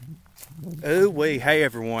Ooh wee, hey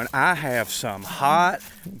everyone, I have some hot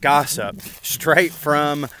gossip straight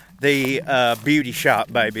from the beauty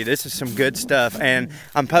shop, baby. This is some good stuff, and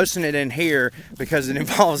I'm posting it in here because it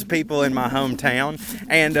involves people in my hometown.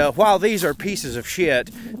 And while these are pieces of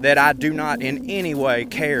shit that I do not in any way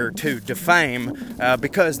care to defame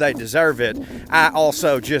because they deserve it, I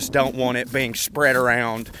also just don't want it being spread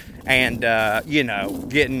around and,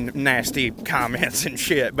 getting nasty comments and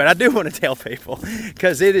shit. But I do want to tell people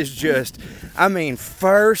because it is just,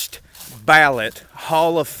 first ballot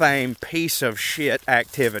Hall of Fame piece of shit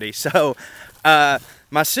activity. So,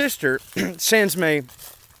 my sister sends me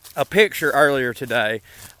a picture earlier today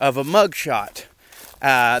of a mugshot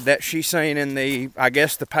that she seen in the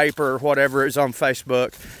paper or whatever is on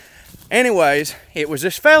Facebook. Anyways, it was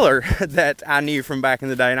this feller that I knew from back in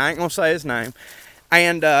the day, and I ain't gonna say his name.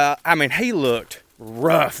 And, he looked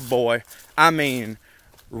rough, boy.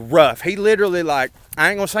 Rough. He literally, I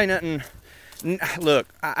ain't gonna say nothing. Look,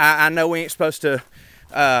 I know we ain't supposed to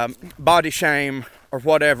body shame or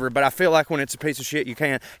whatever, but I feel like when it's a piece of shit, you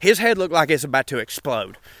can. His head looked like it's about to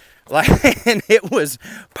explode. And it was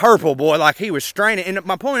purple, boy, like he was straining. And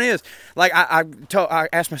my point is, I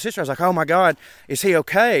asked my sister, I was like, oh my God, is he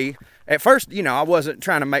okay? At first, I wasn't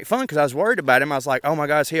trying to make fun because I was worried about him. I was like, oh my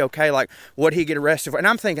God, is he okay? Like, what'd he get arrested for? And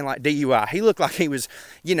I'm thinking like DUI. He looked like he was,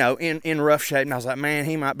 in rough shape. And I was like, man,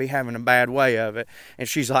 he might be having a bad way of it. And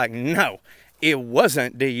she's like, no, it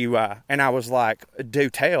wasn't DUI. And I was like, do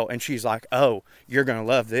tell. And she's like, oh, you're going to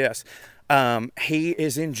love this. He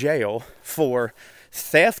is in jail for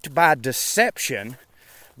theft by deception,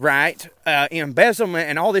 right? Embezzlement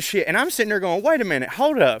and all this shit. And I'm sitting there going, wait a minute,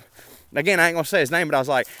 hold up. Again, I ain't gonna say his name, but I was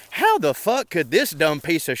like, how the fuck could this dumb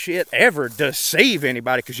piece of shit ever deceive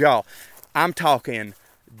anybody? Because y'all, I'm talking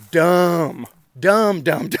dumb.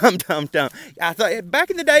 I thought back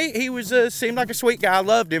in the day he was seemed like a sweet guy. I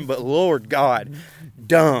loved him, but Lord God,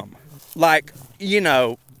 dumb.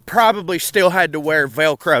 Probably still had to wear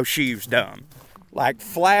Velcro shoes. Dumb, like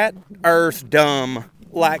flat Earth dumb.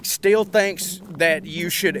 Still thinks that you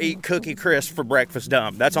should eat Cookie Crisp for breakfast.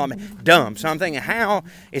 Dumb. That's all. Dumb. So I'm thinking, how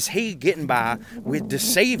is he getting by with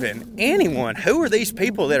deceiving anyone? Who are these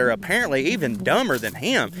people that are apparently even dumber than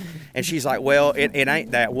him? And she's like, well, it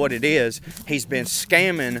ain't that. What it is, he's been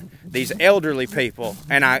scamming these elderly people.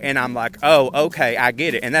 And I'm like, oh, okay, I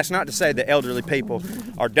get it. And that's not to say that elderly people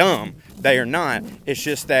are dumb. They are not. It's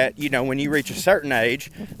just that, when you reach a certain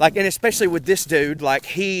age, and especially with this dude,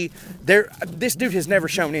 this dude has never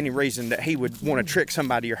shown any reason that he would want to trick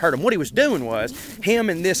somebody or hurt him. What he was doing was, him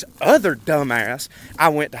and this other dumbass I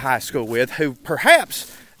went to high school with, who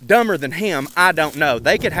perhaps dumber than him, I don't know.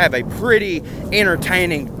 They could have a pretty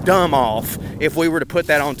entertaining dumb off if we were to put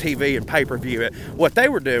that on TV and pay-per-view it. What they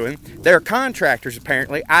were doing, they're contractors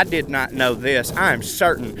apparently. I did not know this. I am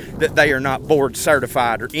certain that they are not board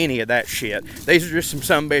certified or any of that shit. These are just some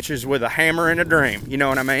sumbitches with a hammer and a dream. You know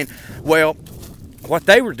what I mean? Well, what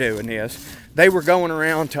they were doing is, they were going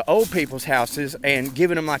around to old people's houses and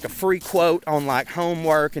giving them a free quote on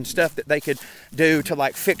homework and stuff that they could do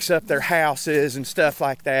to fix up their houses and stuff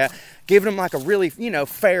like that. Giving them a really,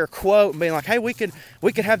 fair quote and being like, hey, we could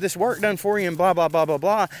have this work done for you and blah, blah, blah, blah,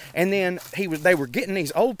 blah. And then they were getting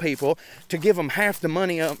these old people to give them half the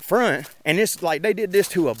money up front. And it's they did this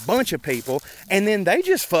to a bunch of people. And then they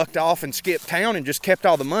just fucked off and skipped town and just kept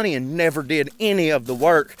all the money and never did any of the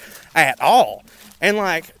work at all. And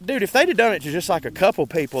dude, if they'd have done it to just a couple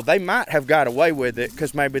people, they might have got away with it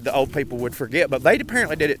because maybe the old people would forget. But they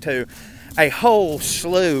apparently did it to a whole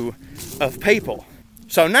slew of people.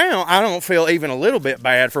 So now I don't feel even a little bit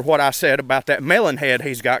bad for what I said about that melon head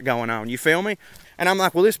he's got going on. You feel me? And I'm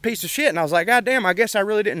like, well, this piece of shit. And I was like, God damn, I guess I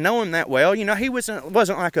really didn't know him that well. He wasn't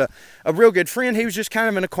a real good friend. He was just kind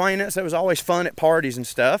of an acquaintance that was always fun at parties and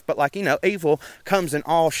stuff. But evil comes in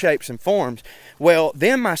all shapes and forms. Well,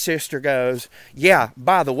 then my sister goes, yeah,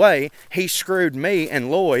 by the way, he screwed me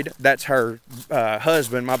and Lloyd, that's her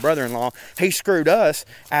husband, my brother-in-law, he screwed us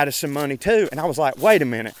out of some money too. And I was like, wait a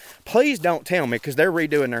minute. Please don't tell me, because they're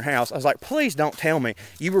redoing their house. I was like, please don't tell me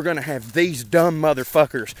you were going to have these dumb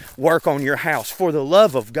motherfuckers work on your house. For the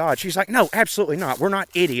love of God. She's like, no, absolutely not. We're not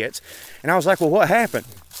idiots. And I was like, well, what happened?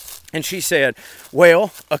 And she said,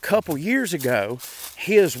 well, a couple years ago,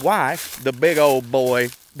 his wife, the big old boy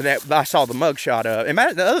that I saw the mugshot of, and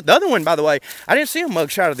the other one, by the way, I didn't see a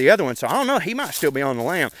mugshot of the other one, so I don't know. He might still be on the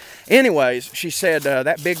lam. Anyways, she said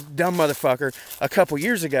that big dumb motherfucker a couple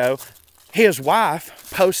years ago, his wife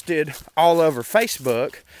posted all over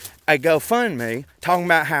Facebook a GoFundMe talking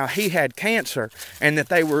about how he had cancer and that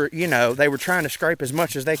they were trying to scrape as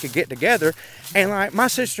much as they could get together. And like, my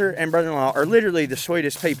sister and brother-in-law are literally the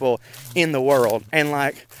sweetest people in the world. And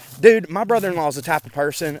like, dude, my brother-in-law is the type of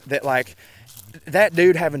person that, like, that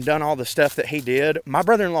dude having done all the stuff that he did, my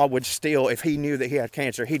brother-in-law would still, if he knew that he had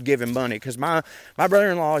cancer, he'd give him money. Because my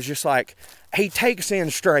brother-in-law is just like, he takes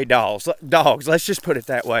in stray dogs, let's just put it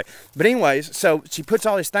that way. But anyways, so she puts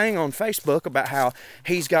all this thing on Facebook about how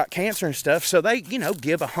he's got cancer and stuff. So they,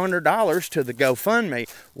 give $100 to the GoFundMe.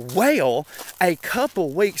 Well, a couple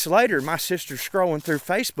weeks later, my sister's scrolling through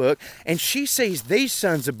Facebook and she sees these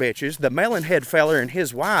sons of bitches, the Melonhead feller and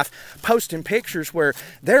his wife, posting pictures where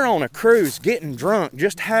they're on a cruise, getting drunk,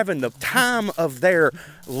 just having the time of their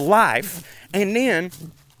life. And then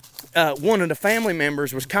one of the family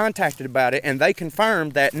members was contacted about it, and they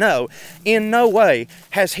confirmed that no, in no way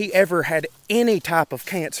has he ever had any type of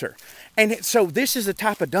cancer. And so this is the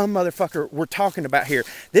type of dumb motherfucker we're talking about here.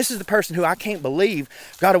 This is the person who I can't believe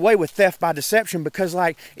got away with theft by deception, because,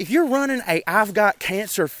 like, if you're running a I've got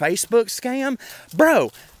cancer Facebook scam, bro,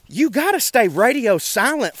 you gotta stay radio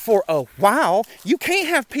silent for a while. You can't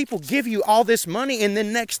have people give you all this money and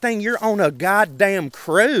then next thing you're on a goddamn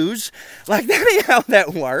cruise. Like, that ain't how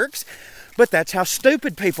that works. But that's how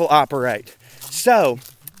stupid people operate. So,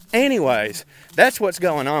 anyways, that's what's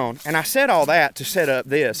going on. And I said all that to set up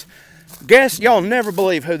this. Guess y'all never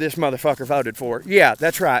believe who this motherfucker voted for. Yeah,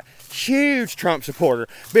 that's right. Huge Trump supporter.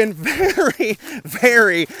 Been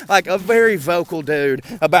very, like a very vocal dude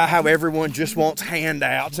about how everyone just wants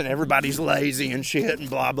handouts and everybody's lazy and shit and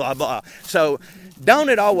blah, blah, blah. So, don't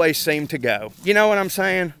it always seem to go? You know what I'm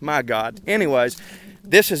saying? My God. Anyways,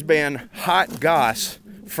 this has been Hot Goss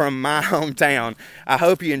from my hometown. I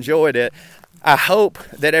hope you enjoyed it. I hope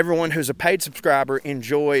that everyone who's a paid subscriber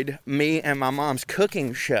enjoyed me and my mom's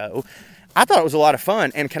cooking show. I thought it was a lot of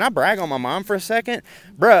fun. And can I brag on my mom for a second?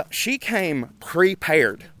 Bruh, she came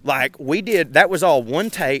prepared. Like, that was all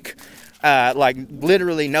one take. Like,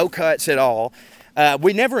 literally no cuts at all.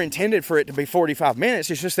 We never intended for it to be 45 minutes.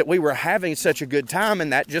 It's just that we were having such a good time,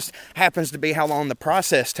 and that just happens to be how long the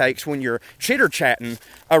process takes when you're chitter-chatting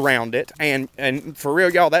around it. And for real,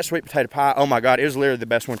 y'all, that sweet potato pie, oh my God, it was literally the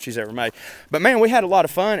best one she's ever made. But man, we had a lot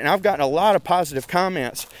of fun, and I've gotten a lot of positive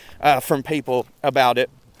comments from people about it.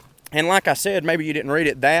 And like I said, maybe you didn't read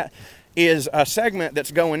it, that is a segment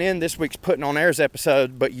that's going in this week's Putting on Airs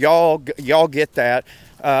episode, but y'all get that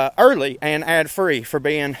early and ad-free for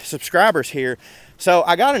being subscribers here. So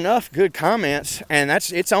I got enough good comments, and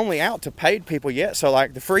it's only out to paid people yet. So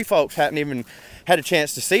like the free folks hadn't even had a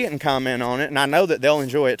chance to see it and comment on it, and I know that they'll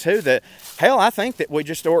enjoy it too. That, hell, I think that we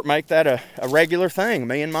just make that a regular thing.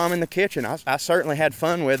 Me and Mom in the kitchen. I certainly had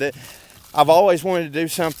fun with it. I've always wanted to do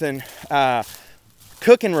something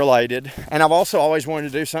cooking related, and I've also always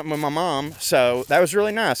wanted to do something with my mom. So that was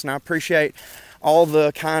really nice, and I appreciate all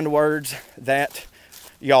the kind words that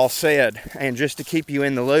y'all said. And just to keep you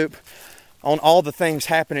in the loop on all the things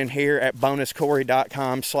happening here at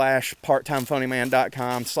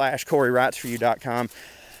bonuscorey.com/parttimefunnyman.com/corey-writes-for-you.com.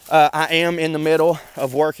 I am in the middle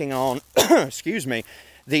of working on,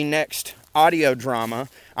 the next audio drama.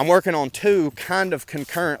 I'm working on two kind of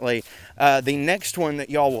concurrently. The next one that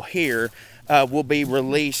y'all will hear will be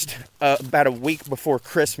released about a week before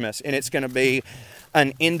Christmas, and it's going to be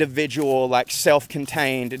an individual, like,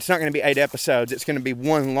 self-contained. It's not going to be 8 episodes. It's going to be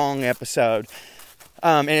one long episode.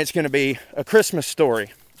 And it's going to be a Christmas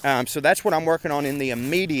story. So that's what I'm working on in the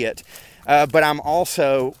immediate. But I'm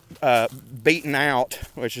also beating out,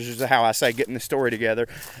 which is just how I say getting the story together.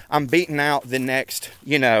 I'm beating out the next,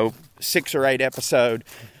 6 or 8 episode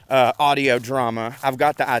audio drama. I've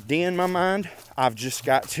got the idea in my mind. I've just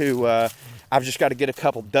got to get a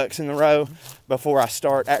couple ducks in the row before I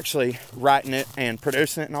start actually writing it and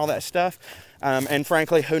producing it and all that stuff. And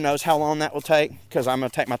frankly, who knows how long that will take, because I'm going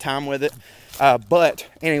to take my time with it. But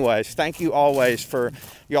anyways, thank you always for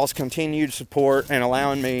y'all's continued support and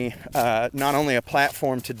allowing me not only a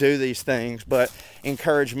platform to do these things, but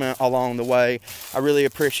encouragement along the way. I really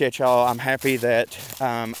appreciate y'all. I'm happy that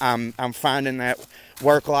I'm finding that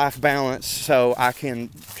work-life balance so I can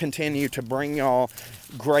continue to bring y'all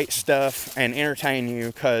great stuff and entertain you,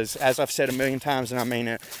 because as I've said a million times, and I mean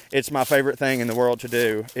it, it's my favorite thing in the world to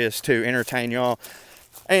do, is to entertain y'all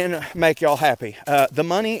and make y'all happy. The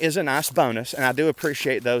money is a nice bonus, and I do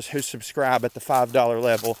appreciate those who subscribe at the $5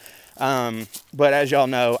 level. But as y'all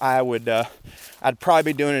know, I'd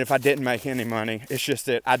probably be doing it if I didn't make any money. It's just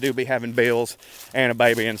that I do be having bills and a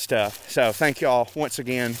baby and stuff. So thank y'all once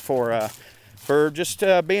again for for just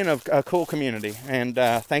being a cool community. And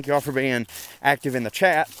thank you all for being active in the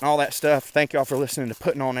chat and all that stuff. Thank you all for listening to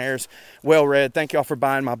Putting On Airs Well Read. Thank you all for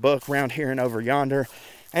buying my book, Round Here and Over Yonder,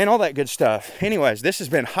 and all that good stuff. Anyways, this has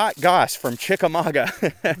been Hot Goss from Chickamauga,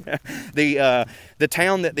 the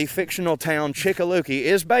town that the fictional town Chickaluki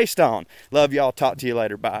is based on. Love y'all. Talk to you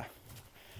later. Bye.